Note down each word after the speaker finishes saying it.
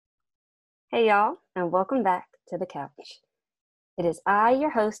Hey y'all, and welcome back to the couch. It is I,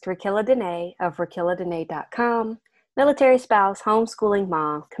 your host, Rakilla Dene of RakillaDene.com, military spouse, homeschooling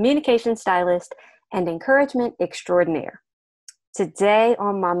mom, communication stylist, and encouragement extraordinaire. Today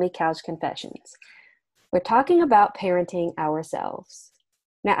on Mommy Couch Confessions, we're talking about parenting ourselves.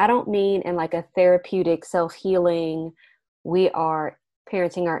 Now, I don't mean in like a therapeutic, self-healing, we are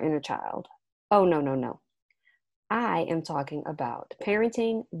parenting our inner child. Oh, no, no, no. I am talking about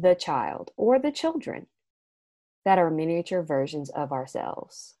parenting the child or the children that are miniature versions of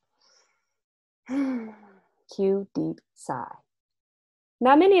ourselves. Cue deep sigh.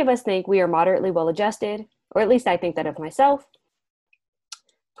 Now, many of us think we are moderately well adjusted, or at least I think that of myself.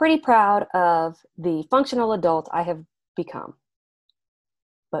 Pretty proud of the functional adult I have become.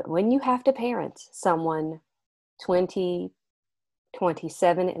 But when you have to parent someone 20,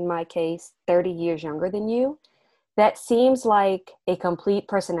 27 in my case, 30 years younger than you, that seems like a complete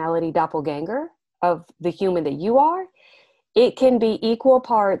personality doppelganger of the human that you are, it can be equal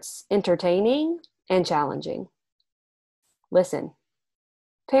parts entertaining and challenging. Listen,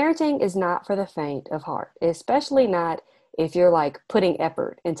 parenting is not for the faint of heart, especially not if you're like putting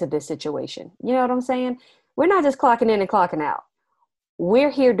effort into this situation. You know what I'm saying? We're not just clocking in and clocking out.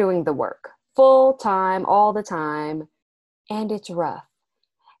 We're here doing the work full time, all the time, and it's rough.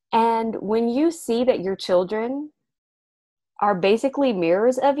 And when you see that your children are basically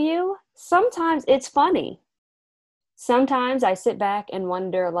mirrors of you, sometimes it's funny. Sometimes I sit back and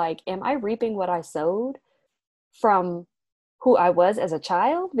wonder, like, am I reaping what I sowed from who I was as a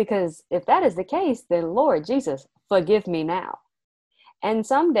child? Because if that is the case, then Lord Jesus, forgive me now. And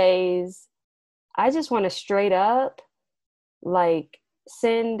some days I just want to straight up, like,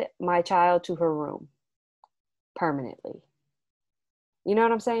 send my child to her room permanently. You know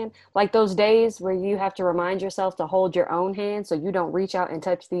what I'm saying? Like those days where you have to remind yourself to hold your own hand so you don't reach out and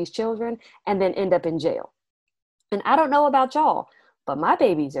touch these children and then end up in jail. And I don't know about y'all, but my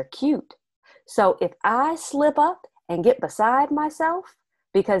babies are cute. So if I slip up and get beside myself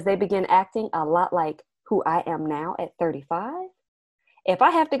because they begin acting a lot like who I am now at 35, if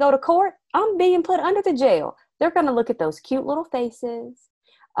I have to go to court, I'm being put under the jail. They're going to look at those cute little faces.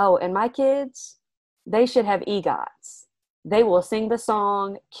 Oh, and my kids, they should have EGOTs. They will sing the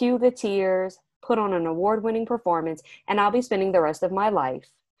song, cue the tears, put on an award-winning performance, and I'll be spending the rest of my life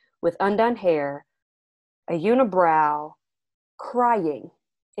with undone hair, a unibrow, crying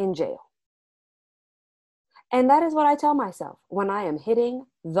in jail. And that is what I tell myself when I am hitting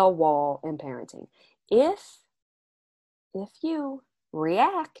the wall in parenting. If you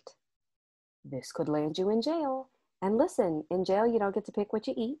react, this could land you in jail. And listen, in jail, you don't get to pick what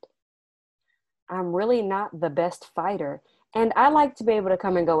you eat. I'm really not the best fighter. And I like to be able to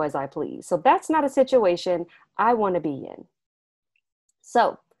come and go as I please. So that's not a situation I want to be in.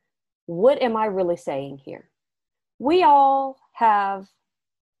 So what am I really saying here? We all have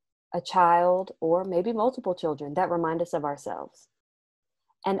a child or maybe multiple children that remind us of ourselves.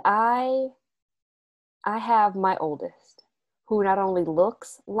 And I have my oldest who not only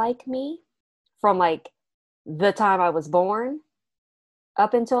looks like me from like the time I was born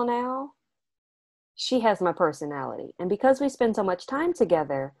up until now, she has my personality. And because we spend so much time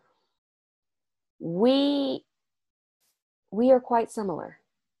together, we are quite similar.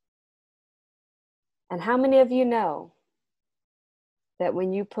 And how many of you know that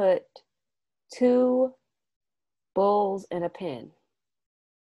when you put two bulls in a pen,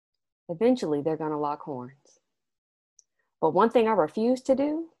 eventually they're going to lock horns? But one thing I refuse to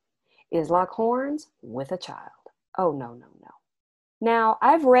do is lock horns with a child. Oh, no, no, no. Now,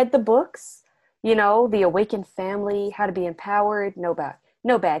 I've read the books, you know, The Awakened Family, How to Be Empowered, No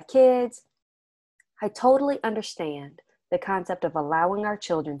Bad Kids. I totally understand the concept of allowing our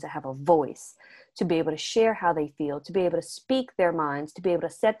children to have a voice, to be able to share how they feel, to be able to speak their minds, to be able to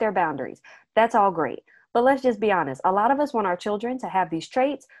set their boundaries. That's all great. But let's just be honest. A lot of us want our children to have these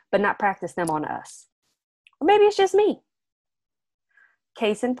traits, but not practice them on us. Or maybe it's just me.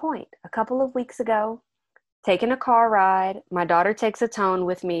 Case in point, a couple of weeks ago, taking a car ride, my daughter takes a tone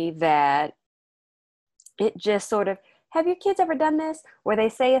with me that it just sort of, have your kids ever done this where they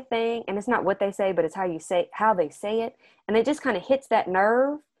say a thing and it's not what they say, but it's how they say it. And it just kind of hits that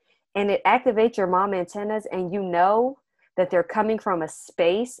nerve and it activates your mom antennas, and you know that they're coming from a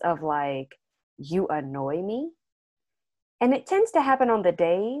space of like, you annoy me. And it tends to happen on the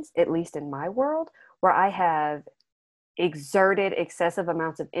days, at least in my world, where I have exerted excessive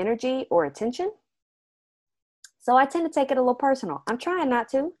amounts of energy or attention. So I tend to take it a little personal. I'm trying not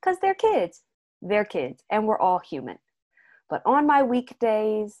to, because they're kids. They're kids, and we're all human. But on my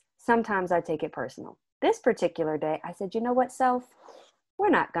weekdays, sometimes I take it personal. This particular day, I said, you know what, self? We're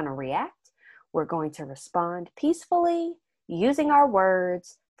not going to react. We're going to respond peacefully using our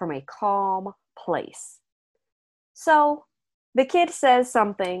words from a calm place. So the kid says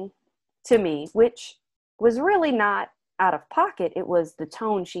something to me, which was really not out of pocket. It was the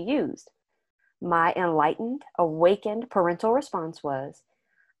tone she used. My enlightened, awakened parental response was,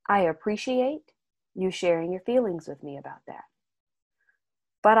 I appreciate you sharing your feelings with me about that.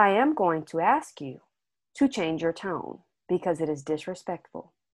 But I am going to ask you to change your tone because it is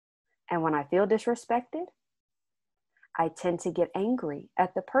disrespectful. And when I feel disrespected, I tend to get angry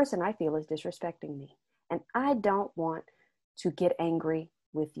at the person I feel is disrespecting me. And I don't want to get angry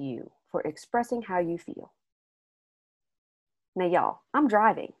with you for expressing how you feel. Now, y'all, I'm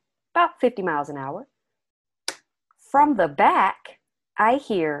driving about 50 miles an hour. From the back, I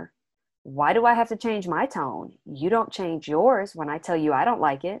hear, why do I have to change my tone? You don't change yours when I tell you I don't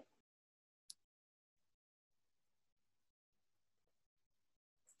like it.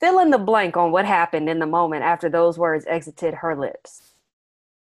 Fill in the blank on what happened in the moment after those words exited her lips.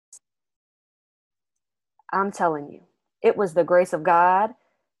 I'm telling you, it was the grace of God,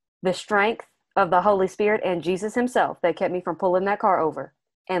 the strength of the Holy Spirit, and Jesus himself that kept me from pulling that car over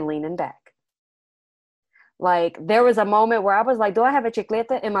and leaning back. Like, there was a moment where I was like, do I have a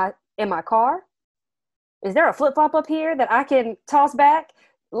chicleta in my car? Is there a flip-flop up here that I can toss back?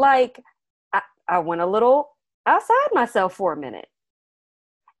 Like, I went a little outside myself for a minute.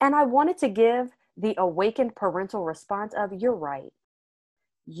 And I wanted to give the awakened parental response of, you're right.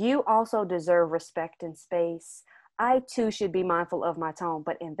 You also deserve respect and space. I too should be mindful of my tone.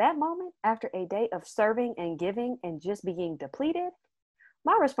 But in that moment, after a day of serving and giving and just being depleted,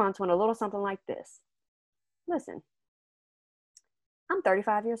 my response went a little something like this. Listen, I'm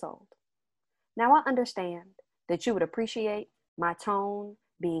 35 years old. Now I understand that you would appreciate my tone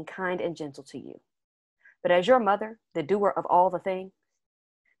being kind and gentle to you. But as your mother, the doer of all the things,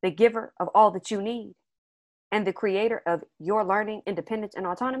 the giver of all that you need, and the creator of your learning, independence, and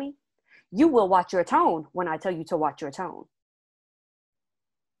autonomy, you will watch your tone when I tell you to watch your tone.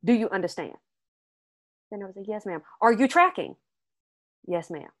 Do you understand? Then I was like, yes, ma'am. Are you tracking?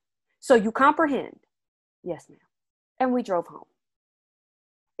 Yes, ma'am. So you comprehend? Yes, ma'am. And we drove home.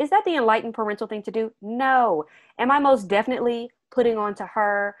 Is that the enlightened parental thing to do? No. Am I most definitely putting onto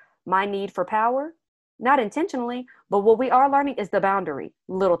her my need for power? Not intentionally, but what we are learning is the boundary,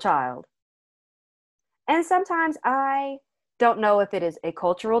 little child. And sometimes I don't know if it is a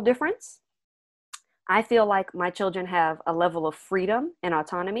cultural difference. I feel like my children have a level of freedom and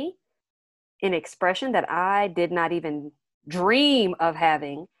autonomy in expression that I did not even dream of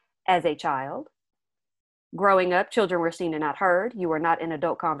having as a child. Growing up, children were seen and not heard. You were not in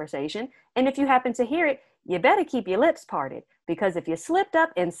adult conversation. And if you happen to hear it, you better keep your lips parted, because if you slipped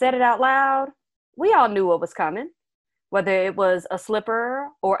up and said it out loud, we all knew what was coming, whether it was a slipper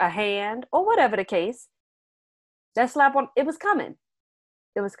or a hand or whatever the case. That slap on, it was coming.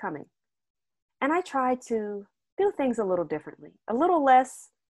 It was coming. And I tried to do things a little differently, a little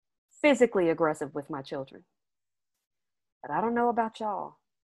less physically aggressive with my children. But I don't know about y'all.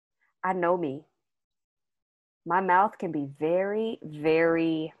 I know me. My mouth can be very,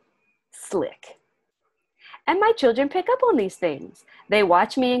 very slick. And my children pick up on these things. They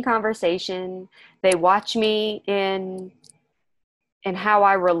watch me in conversation. They watch me in how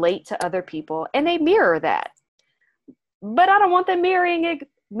I relate to other people, and they mirror that. But I don't want them mirroring,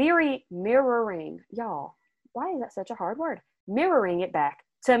 y'all. Why is that such a hard word? Mirroring it back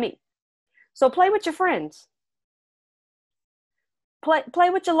to me. So play with your friends. Play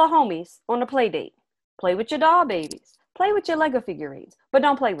with your little homies on the play date. Play with your doll babies. Play with your Lego figurines, but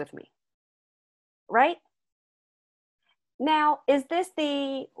don't play with me. Right? Now, is this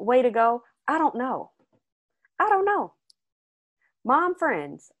the way to go? I don't know. I don't know. Mom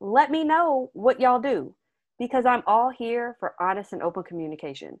friends, let me know what y'all do, because I'm all here for honest and open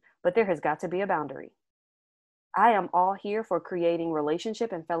communication, but there has got to be a boundary. I am all here for creating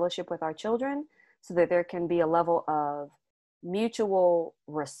relationship and fellowship with our children so that there can be a level of mutual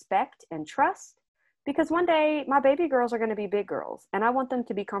respect and trust, because one day my baby girls are going to be big girls, and I want them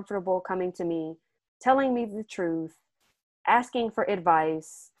to be comfortable coming to me, telling me the truth, asking for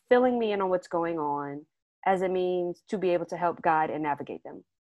advice, filling me in on what's going on, as it means to be able to help guide and navigate them.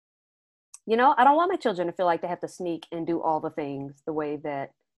 You know, I don't want my children to feel like they have to sneak and do all the things the way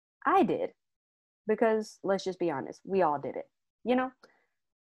that I did, because let's just be honest, we all did it, you know?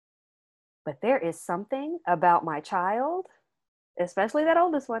 But there is something about my child, especially that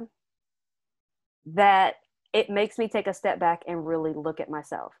oldest one, that it makes me take a step back and really look at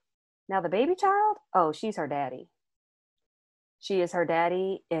myself. Now, the baby child, oh, she's her daddy. She is her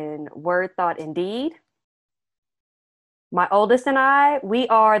daddy in word, thought, and deed. My oldest and I, we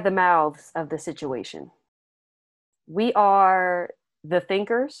are the mouths of the situation. We are the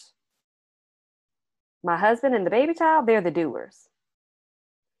thinkers. My husband and the baby child, they're the doers.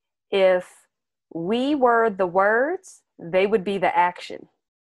 If we were the words, they would be the action.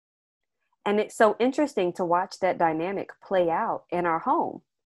 And it's so interesting to watch that dynamic play out in our home.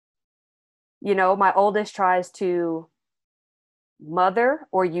 You know, my oldest tries to mother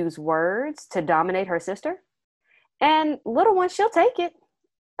or use words to dominate her sister. And little one, she'll take it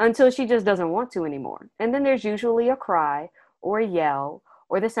until she just doesn't want to anymore. And then there's usually a cry or a yell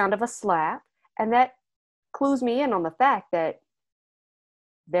or the sound of a slap. And that clues me in on the fact that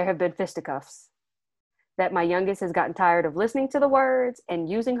there have been fisticuffs, that my youngest has gotten tired of listening to the words and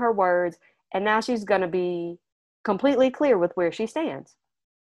using her words. And now she's going to be completely clear with where she stands.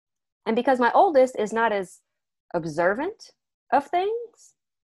 And because my oldest is not as observant of things,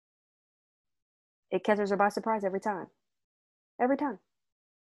 it catches her by surprise every time. Every time.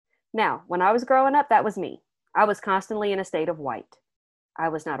 Now, when I was growing up, that was me. I was constantly in a state of white. I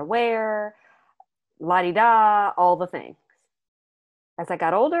was not aware, la-di-da, all the things. As I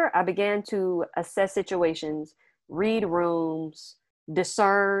got older, I began to assess situations, read rooms,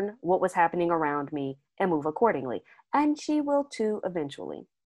 discern what was happening around me, and move accordingly. And she will too eventually.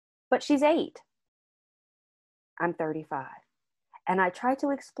 But she's 8. I'm 35. And I try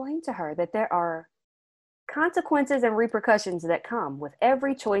to explain to her that there are consequences and repercussions that come with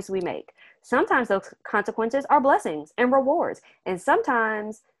every choice we make. Sometimes those consequences are blessings and rewards, and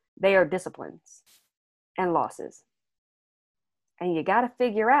sometimes they are disciplines and losses. And you got to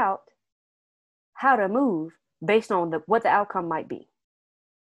figure out how to move based on what the outcome might be.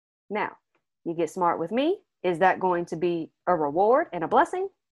 Now, you get smart with me. Is that going to be a reward and a blessing,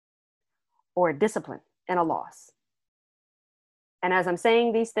 or a discipline and a loss? And as I'm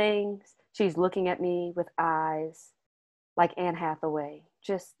saying these things, she's looking at me with eyes like Anne Hathaway,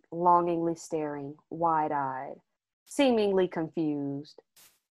 just longingly staring, wide-eyed, seemingly confused,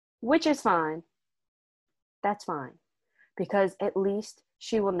 which is fine. That's fine, because at least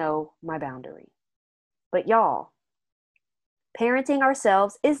she will know my boundary. But y'all, parenting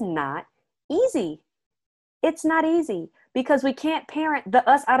ourselves is not easy. It's not easy because we can't parent the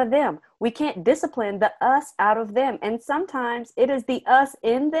us out of them. We can't discipline the us out of them. And sometimes it is the us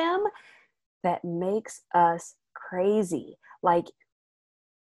in them that makes us crazy. Like,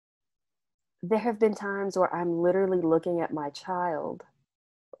 there have been times where I'm literally looking at my child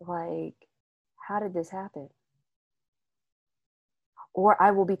like, how did this happen? Or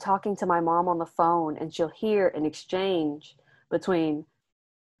I will be talking to my mom on the phone and she'll hear an exchange between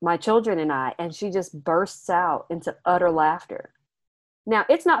my children and I, and she just bursts out into utter laughter. Now,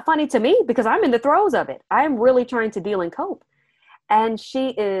 it's not funny to me because I'm in the throes of it. I'm really trying to deal and cope. And she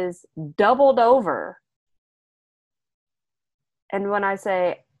is doubled over. And when I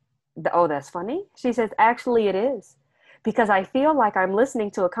say, oh, that's funny, she says, actually, it is. Because I feel like I'm listening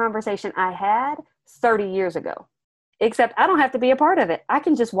to a conversation I had 30 years ago. Except I don't have to be a part of it. I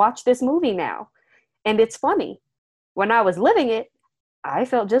can just watch this movie now. And it's funny. When I was living it, I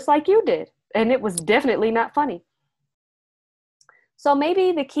felt just like you did. And it was definitely not funny. So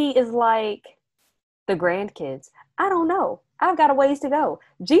maybe the key is like the grandkids. I don't know. I've got a ways to go.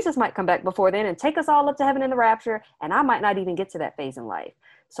 Jesus might come back before then and take us all up to heaven in the rapture. And I might not even get to that phase in life.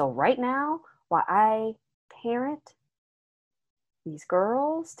 So right now, while I parent these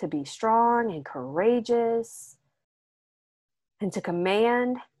girls to be strong and courageous and to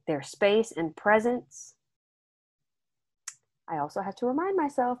command their space and presence, I also have to remind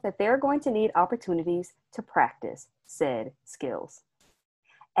myself that they're going to need opportunities to practice said skills.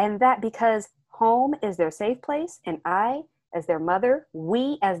 And that because home is their safe place, and I, as their mother,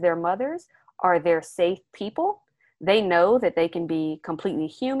 we as their mothers, are their safe people, they know that they can be completely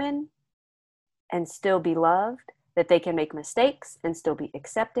human and still be loved, that they can make mistakes and still be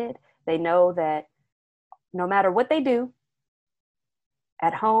accepted. They know that no matter what they do,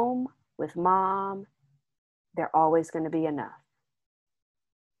 at home, with mom, they're always going to be enough.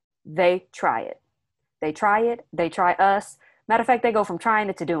 They try it. They try it. They try us. Matter of fact, they go from trying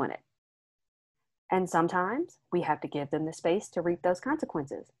it to doing it. And sometimes we have to give them the space to reap those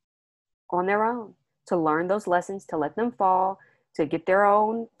consequences on their own, to learn those lessons, to let them fall, to get their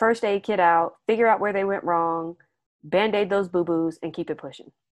own first aid kit out, figure out where they went wrong, band-aid those boo-boos, and keep it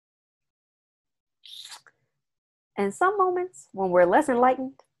pushing. And some moments when we're less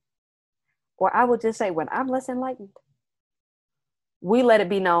enlightened, or I will just say when I'm less enlightened, we let it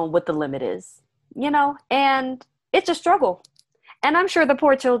be known what the limit is, and it's a struggle. And I'm sure the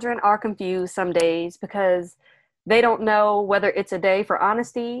poor children are confused some days because they don't know whether it's a day for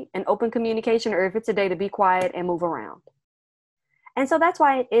honesty and open communication or if it's a day to be quiet and move around. And so that's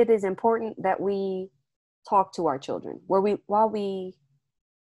why it is important that we talk to our children while we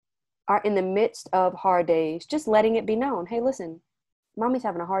are in the midst of hard days, just letting it be known. Hey, listen, mommy's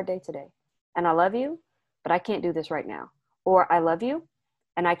having a hard day today and I love you, but I can't do this right now. Or I love you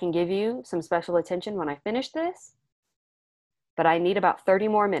and I can give you some special attention when I finish this, but I need about 30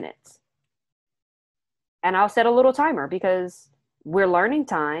 more minutes. And I'll set a little timer because we're learning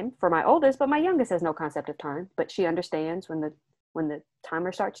time for my oldest, but my youngest has no concept of time, but she understands when the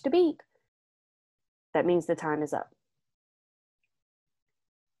timer starts to beep, that means the time is up.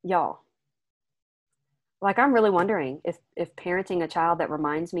 Y'all, like I'm really wondering if parenting a child that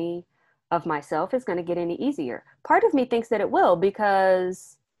reminds me of myself is going to get any easier. Part of me thinks that it will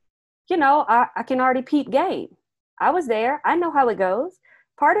because, I can already peep game. I was there. I know how it goes.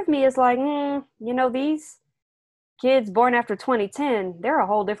 Part of me is like, these kids born after 2010, they're a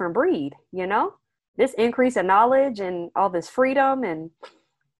whole different breed, This increase in knowledge and all this freedom, and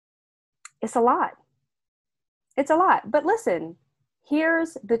it's a lot. It's a lot. But listen,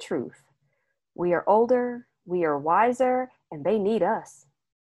 here's the truth. We are older, we are wiser, and they need us.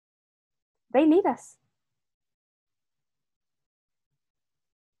 They need us.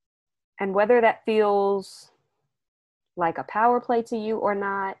 And whether that feels like a power play to you or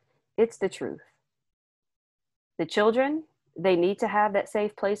not, it's the truth. The children, they need to have that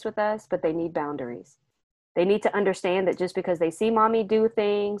safe place with us, but they need boundaries. They need to understand that just because they see mommy do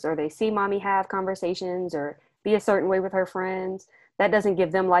things or they see mommy have conversations or be a certain way with her friends, that doesn't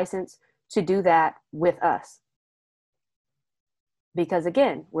give them license to do that with us. Because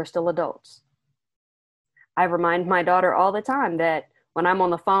again, we're still adults. I remind my daughter all the time that when I'm on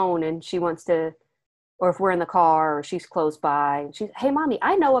the phone and she wants to, or if we're in the car or she's close by and she's, hey mommy,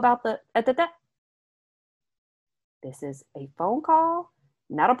 I know about this is a phone call,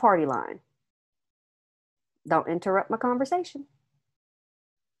 not a party line. Don't interrupt my conversation.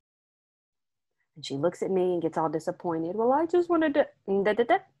 And she looks at me and gets all disappointed. Well, I just wanted to,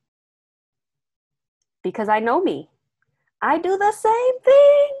 because I know me. I do the same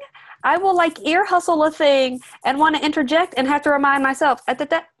thing. I will ear hustle a thing and want to interject and have to remind myself,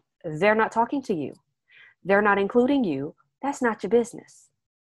 they're not talking to you. They're not including you. That's not your business.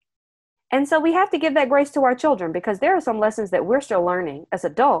 And so we have to give that grace to our children because there are some lessons that we're still learning as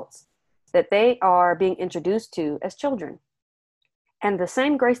adults that they are being introduced to as children. And the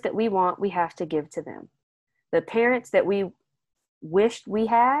same grace that we want, we have to give to them. The parents that we wished we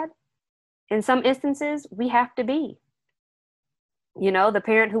had, in some instances, we have to be. The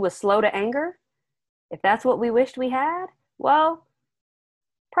parent who was slow to anger, if that's what we wished we had, well,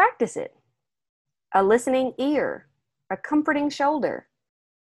 practice it. A listening ear, a comforting shoulder.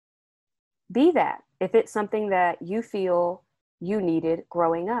 Be that if it's something that you feel you needed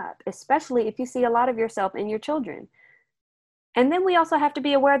growing up, especially if you see a lot of yourself in your children. And then we also have to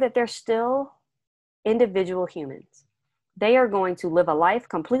be aware that they're still individual humans. They are going to live a life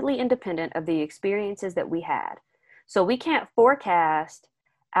completely independent of the experiences that we had. So we can't forecast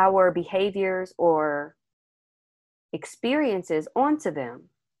our behaviors or experiences onto them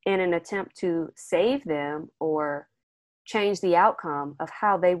in an attempt to save them or change the outcome of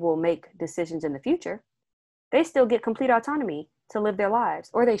how they will make decisions in the future. They still get complete autonomy to live their lives,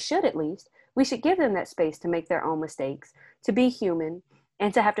 or they should at least. We should give them that space to make their own mistakes, to be human,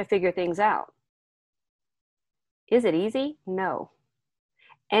 and to have to figure things out. Is it easy? No.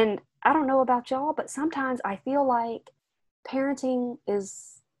 And I don't know about y'all, but sometimes I feel like parenting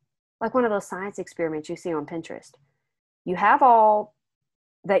is like one of those science experiments you see on Pinterest. You have all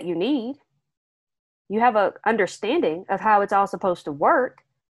that you need. You have an understanding of how it's all supposed to work,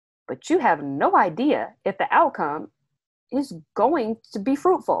 but you have no idea if the outcome is going to be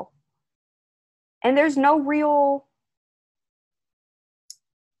fruitful. And there's no real,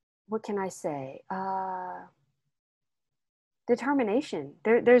 what can I say? Determination.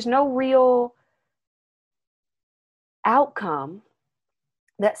 There's no real outcome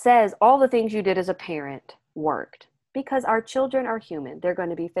that says all the things you did as a parent worked, because our children are human. They're going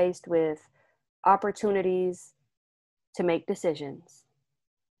to be faced with opportunities to make decisions.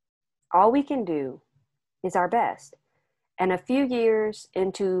 All we can do is our best. And a few years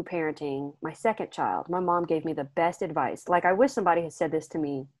into parenting my second child, my mom gave me the best advice. I wish somebody had said this to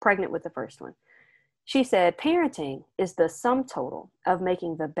me pregnant with the first one. She said, parenting is the sum total of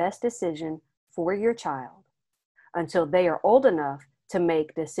making the best decision for your child until they are old enough to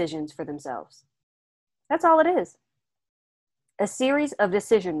make decisions for themselves. That's all it is. A series of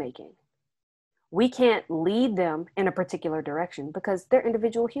decision making. We can't lead them in a particular direction because they're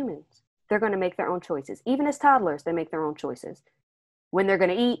individual humans. They're going to make their own choices. Even as toddlers, they make their own choices. When they're going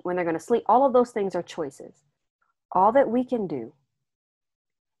to eat, when they're going to sleep, all of those things are choices. All that we can do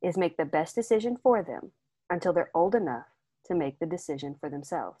is make the best decision for them until they're old enough to make the decision for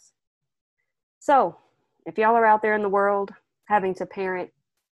themselves. So, if y'all are out there in the world having to parent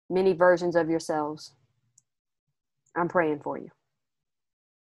many versions of yourselves, I'm praying for you.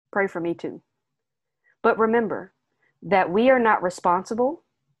 Pray for me too. But remember that we are not responsible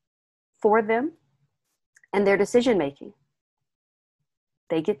for them and their decision making.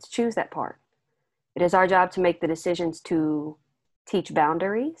 They get to choose that part. It is our job to make the decisions to teach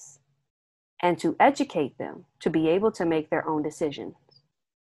boundaries and to educate them to be able to make their own decisions.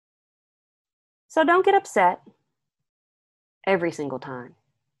 So don't get upset every single time.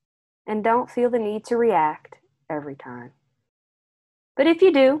 And don't feel the need to react every time. But if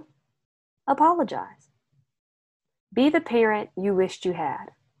you do, apologize. Be the parent you wished you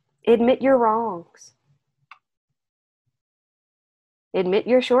had. Admit your wrongs. Admit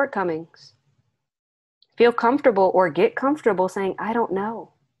your shortcomings. Feel comfortable or get comfortable saying, I don't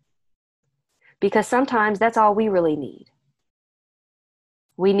know. Because sometimes that's all we really need.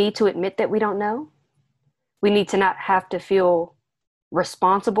 We need to admit that we don't know. We need to not have to feel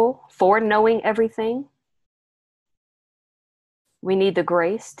responsible for knowing everything. We need the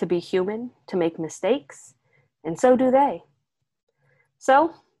grace to be human, to make mistakes, and so do they.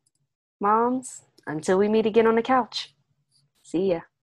 So, moms, until we meet again on the couch, see ya.